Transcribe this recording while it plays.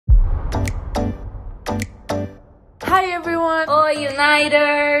Hi everyone! Oi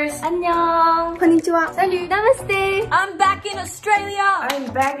Uniters! 안녕! Konnichiwa! Salut! Namaste! I'm back in Australia!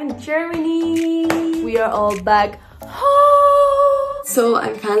 I'm back in Germany! We are all back home! So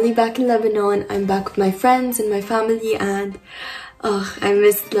I'm finally back in Lebanon. I'm back with my friends and my family, and I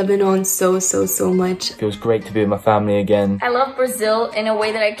missed Lebanon so much. It feels great to be with my family again. I love Brazil in a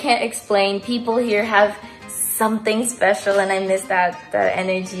way that I can't explain. People here have something special and I miss that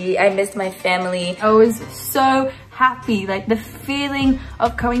energy. I miss my family. I was so happy. Like, the feeling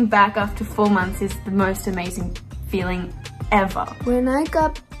of coming back after 4 months is the most amazing feeling ever. When I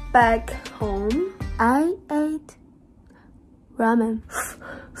got back home, I ate ramen.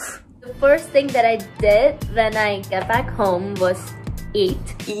 The first thing that I did when I got back home was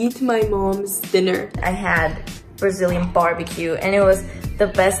eat My mom's dinner. I had Brazilian barbecue and it was the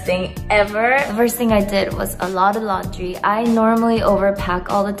best thing ever. The first thing I did was a lot of laundry. I normally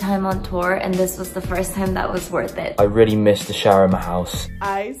overpack all the time on tour and this was the first time that was worth it. I really missed the shower in my house.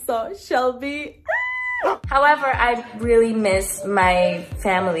 I saw Shelby. However, I really miss my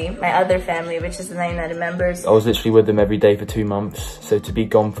family, my other family, which is the 99 members. I was literally with them every day for 2 months, so to be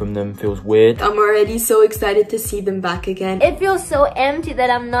gone from them feels weird. I'm already so excited to see them back again. It feels so empty that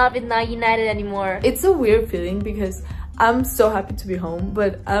I'm not with Now United anymore. It's a weird feeling because I'm so happy to be home,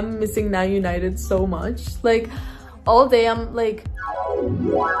 but I'm missing Now United so much. Like, all day I'm like,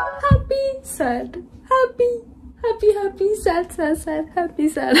 happy, sad, happy. Happy, sad, happy,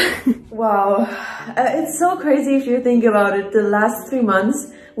 sad. Wow, it's so crazy if you think about it. The last 3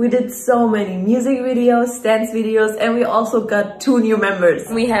 months, we did so many music videos, dance videos, and we also got 2 new members.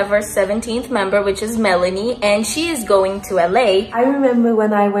 We have our 17th member, which is Melanie, and she is going to LA. I remember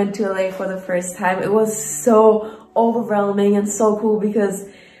when I went to LA for the first time, it was so overwhelming and so cool because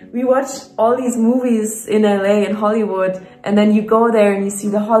we watched all these movies in LA and Hollywood, and then you go there and you see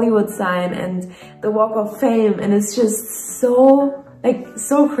the Hollywood sign and the Walk of Fame, and it's just so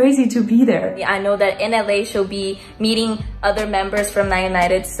crazy to be there. I know that in LA she'll be meeting other members from Now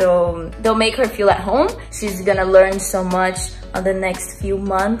United, so they'll make her feel at home. She's gonna learn so much on the next few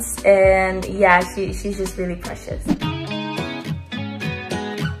months, and yeah, she's just really precious.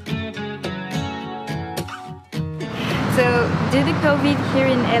 So due to COVID here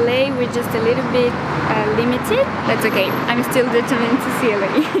in LA, we're just a little bit limited. That's okay, I'm still determined to see LA.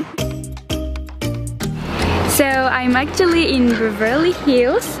 So I'm actually in Beverly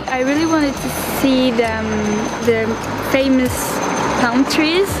Hills. I really wanted to see the famous palm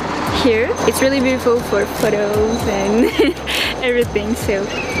trees here. It's really beautiful for photos and everything, so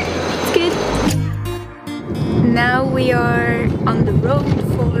it's good. Now we are on the road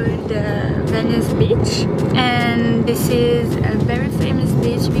for the Venice beach, and this is a very famous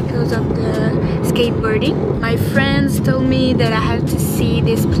beach because of the skateboarding. My friends told me that I have to see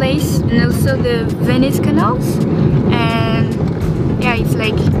this place and also the Venice canals, and yeah, it's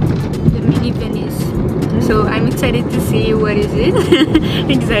like the mini Venice. So I'm excited to see what is it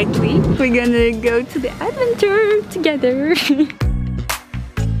exactly. We're gonna go to the adventure together.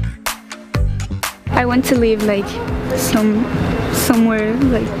 I want to live like somewhere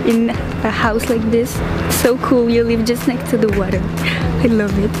like in a house like this. So cool, you live just next to the water. I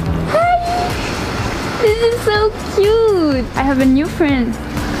love it. Hi! This is so cute! I have a new friend.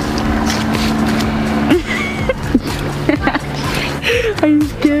 I'm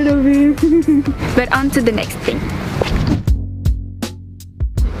scared of him. But on to the next thing.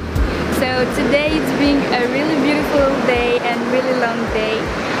 So today it's been a really beautiful day and really long day.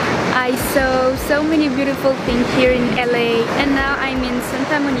 I saw so many beautiful things here in LA, and now I'm in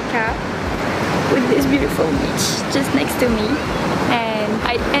Santa Monica with this beautiful beach just next to me, and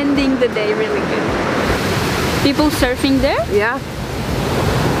I'm ending the day really good. People surfing there? Yeah.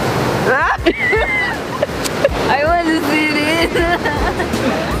 I want to see this.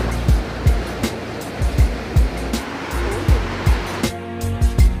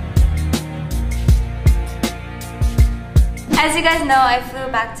 As you guys know, I flew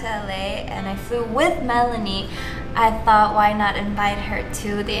back to LA and I flew with Melanie. I thought, why not invite her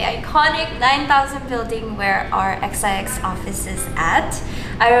to the iconic 9000 building where our XIX office is at.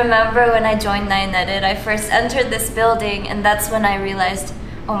 I remember when I joined Now United, I first entered this building, and that's when I realized,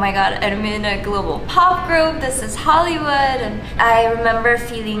 oh my god, I'm in a global pop group, this is Hollywood. And I remember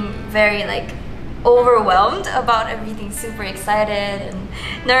feeling very overwhelmed about everything, super excited and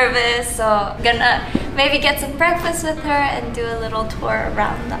nervous. So I'm gonna maybe get some breakfast with her and do a little tour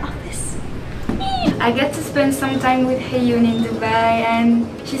around the office. I get to spend some time with Hyun in Dubai, and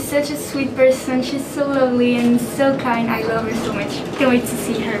she's such a sweet person. She's so lovely and so kind. I love her so much. Can't wait to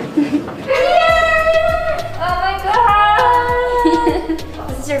see her. Oh my god!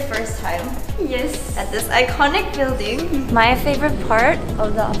 is your first time Yes. at this iconic building. My favorite part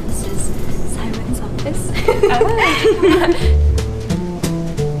of the office is Siren's office.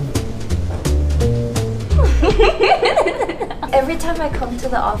 Every time I come to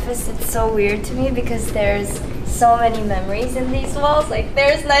the office, it's so weird to me because there's so many memories in these walls. Like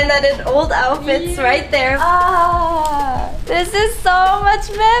there's 900 old outfits right there. Ah, this is so much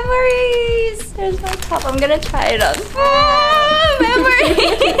memories. There's my top. I'm gonna try it on. Ah,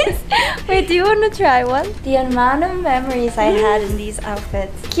 memories. Wait, do you want to try one? The amount of memories I had in these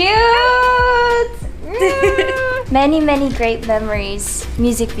outfits. Cute. Many great memories.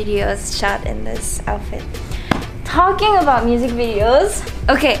 Music videos shot in this outfit. Talking about music videos.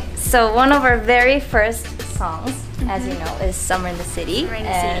 Okay, so one of our very first songs, as you know, is Summer in the City.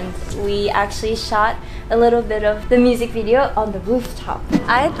 And we actually shot a little bit of the music video on the rooftop.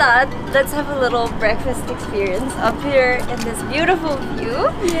 I thought, let's have a little breakfast experience up here in this beautiful view.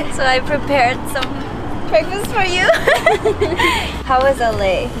 So I prepared some breakfast for you. How was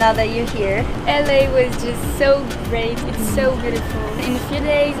LA now that you're here? LA was just so great. It's so beautiful. In a few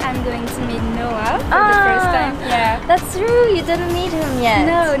days, I'm going to meet Noah for the first time. Yeah. That's true. You didn't meet him yet.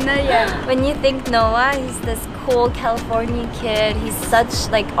 No, not yet. When you think Noah, he's this cool California kid. He's such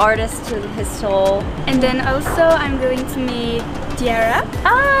like artist to his soul. And then also, I'm going to meet Tiara.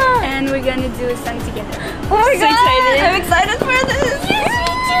 And we're gonna do a song together. Oh my So god! excited. I'm excited for this. Yes,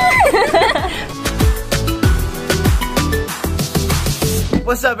 me too.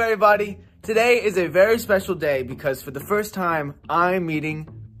 What's up, everybody? Today is a very special day because for the first time, I'm meeting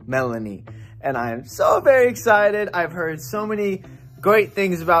Melanie. And I am so very excited. I've heard so many great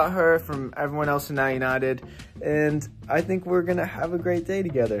things about her from everyone else in Now United. And I think we're gonna have a great day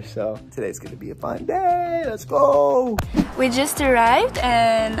together. So today's gonna be a fun day. Let's go. We just arrived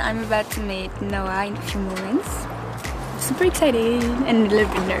and I'm about to meet Noah in a few moments. Super excited and a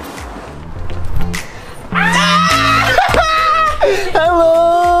little bit nervous.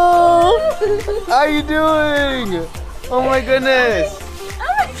 Hello! How you doing? Oh my goodness!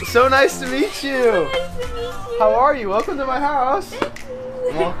 So nice to meet you. How are you? Welcome to my house.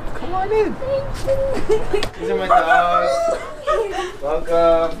 Well, come on in. These are my dogs.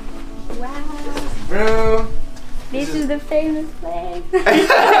 Welcome. Wow. Room. This is the famous place.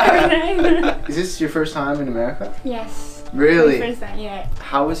 Is this your first time in America? Yes. Really? First time, yeah.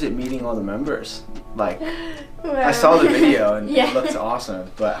 How was it meeting all the members? Like, I saw the video and it looked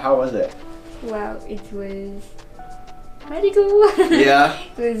awesome, but how was it? Wow, it was magical. Yeah?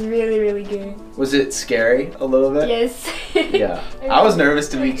 It was really good. Was it scary a little bit? Yes. Yeah. I was nervous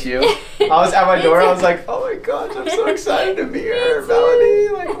to meet you. I was at my door, I was like, oh my gosh, I'm so excited to meet her, Melanie.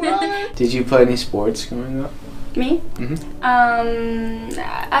 Like, what? Did you play any sports growing up? Me?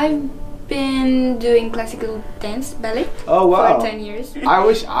 I've been doing classical dance, ballet, Oh wow. for 10 years. I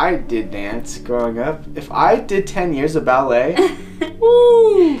wish I did dance growing up. If I did 10 years of ballet,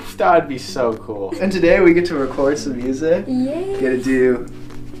 woo, that would be so cool. And today we get to record some music. Yay. Get to do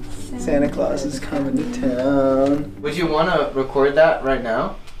Santa Claus is coming to town. Would you want to record that right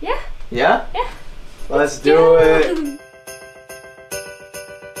now? Yeah. Yeah? Yeah. Let's do it.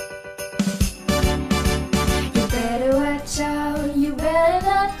 You better watch out, you better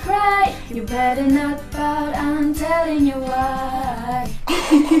not cry, you better not pout, I'm telling you why.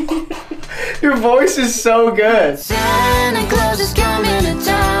 Your voice is so good. Santa Claus is coming to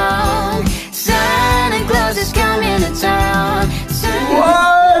town. Santa Claus is coming to town.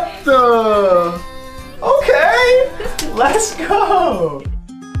 What the? Okay, let's go.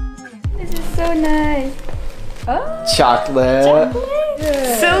 This is so nice. Oh, Chocolate.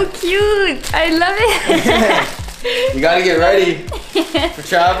 so cute. I love it. You gotta get ready for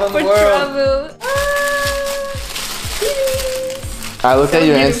traveling the world. I looked at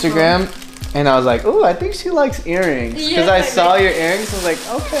your Instagram and I was like, ooh, I think she likes earrings. Because I saw your earrings, I was like,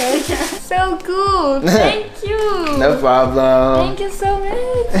 okay. So cool. Thank you. No problem. Thank you so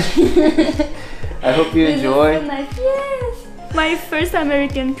much. I hope you enjoy. So nice. Yes. My first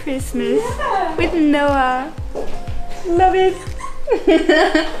American Christmas with Noah. Love it.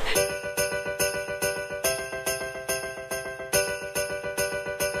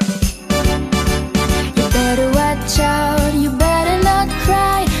 You better watch out, you better not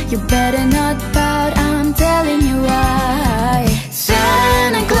cry, you better not pout, I'm telling you why.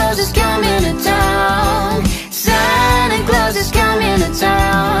 Santa Claus is coming to town. Santa Claus is coming to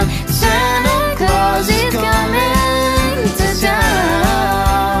town. Santa Claus is coming to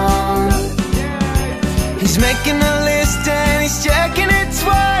town. He's making a list and he's checking it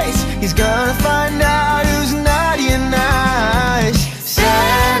twice. He's gonna find out who's naughty and nice.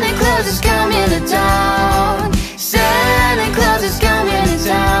 Santa Claus is coming to town. Santa Claus is coming to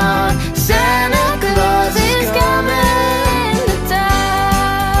town.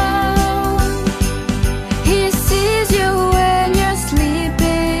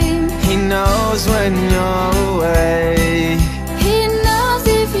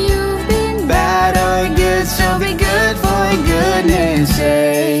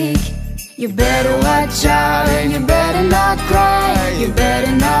 You better watch out and you better not cry. You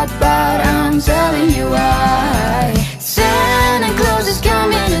better not pout, I'm telling you why. Santa Claus is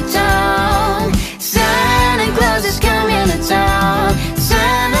coming to town. Santa Claus is coming to town.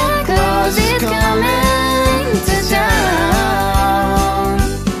 Santa Claus is coming to town.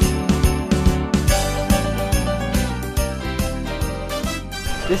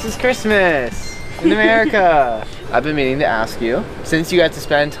 This is Christmas in America. I've been meaning to ask you, since you got to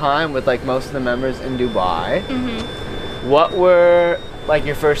spend time with like most of the members in Dubai, what were like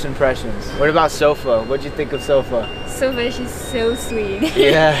your first impressions? What about Sofa? What'd you think of Sofa? Sofa, she's so sweet.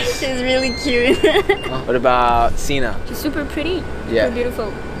 Yes. She's really cute. What about Sina? She's super pretty. Yeah. Super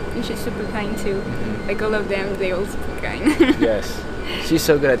beautiful. And she's super kind too. Like all of them, they all super kind. Yes. She's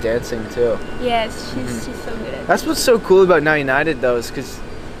so good at dancing too. Yes, she's so good at That's what's so cool about Now United though, is because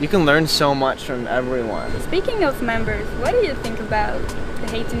you can learn so much from everyone. Speaking of members, what do you think about the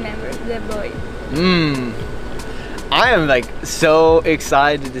hating members, the boy? I am like so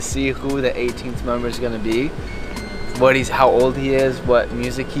excited to see who the 18th member is gonna be. How old he is, what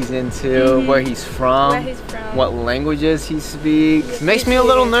music he's into, where he's from, what languages he speaks. Makes me a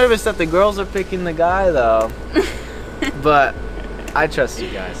little nervous that the girls are picking the guy though. But I trust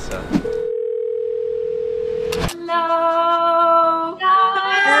you guys, so. Hello! Hello!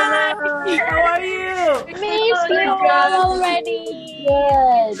 How are you? Miss you already.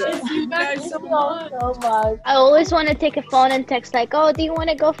 Good. You guys so much. I always want to take a phone and text like, oh, do you want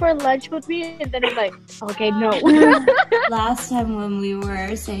to go for lunch with me? And then I'm like, okay, no. Last time when we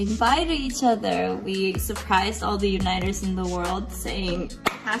were saying bye to each other, we surprised all the uniters in the world saying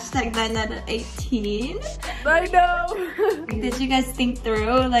hashtag 9 out of 18. I know. Did you guys think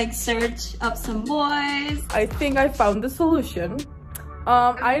through, like search up some boys? I think I found the solution.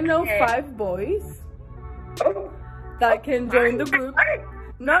 I know 5 boys that can join the group.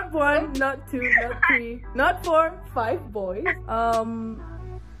 Not 1, not 2, not 3, not 4, 5 boys. Love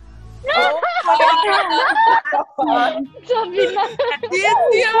it.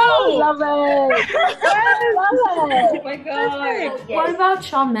 Oh my god. What about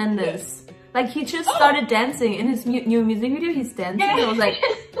Shawn Mendes? Like, he just started dancing in his new music video. He's dancing. I was like,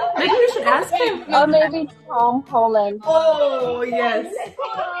 maybe we should ask him. Or maybe Tom Holland. Oh yes,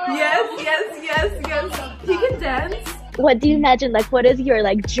 yes. He can dance. What do you imagine? Like, what is your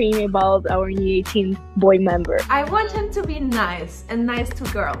like dream about our new 18th boy member? I want him to be nice and nice to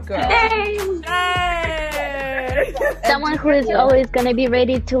girls. Hey! Someone who is always gonna be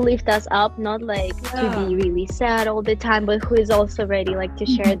ready to lift us up, not like to be really sad all the time, but who is also ready like to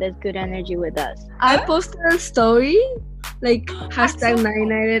share this good energy with us. I posted a story, like hashtag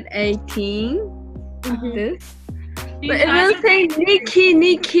 918. This. But it will say Nikki, You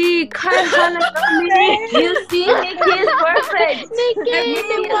see, Nikki is perfect.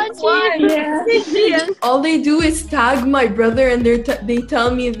 Nikki, All they do is tag my brother and they tell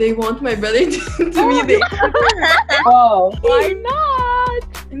me they want my brother to be there. Oh, why not?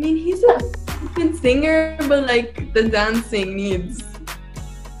 I mean, he's a fucking singer, but like the dancing needs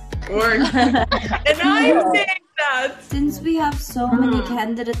work. And I'm saying that. Since we have so many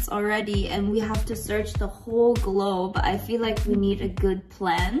candidates already and we have to search the whole globe, I feel like we need a good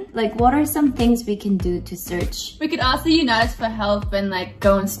plan. Like, what are some things we can do to search? We could also unite us for help and like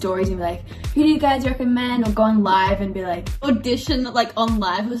go on stories and be like, who do you guys recommend? Or go on live and be like, audition like on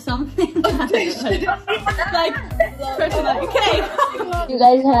live or something. Like, person like, okay. do you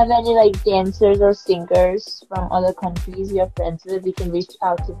guys have any like dancers or singers from other countries you're friends with? We can reach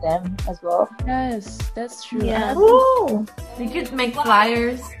out to them as well. Yes, that's true. Yeah. Oh, We could make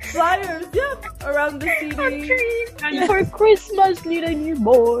flyers. flyers, yeah, around the city. For Christmas, need a new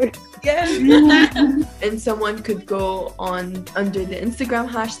boy. Yes. And someone could go on under the Instagram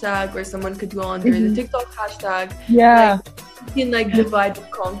hashtag, or someone could go under the TikTok hashtag. Yeah. Like, you can like divide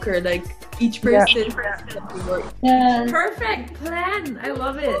and conquer, like each person can work. Yeah. Perfect plan. I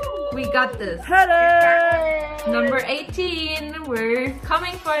love it. We got this. Hello. Number 18. We're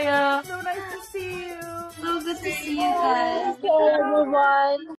coming for you. So nice to see you. So good to see you guys. Okay,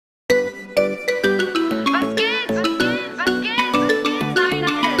 everyone.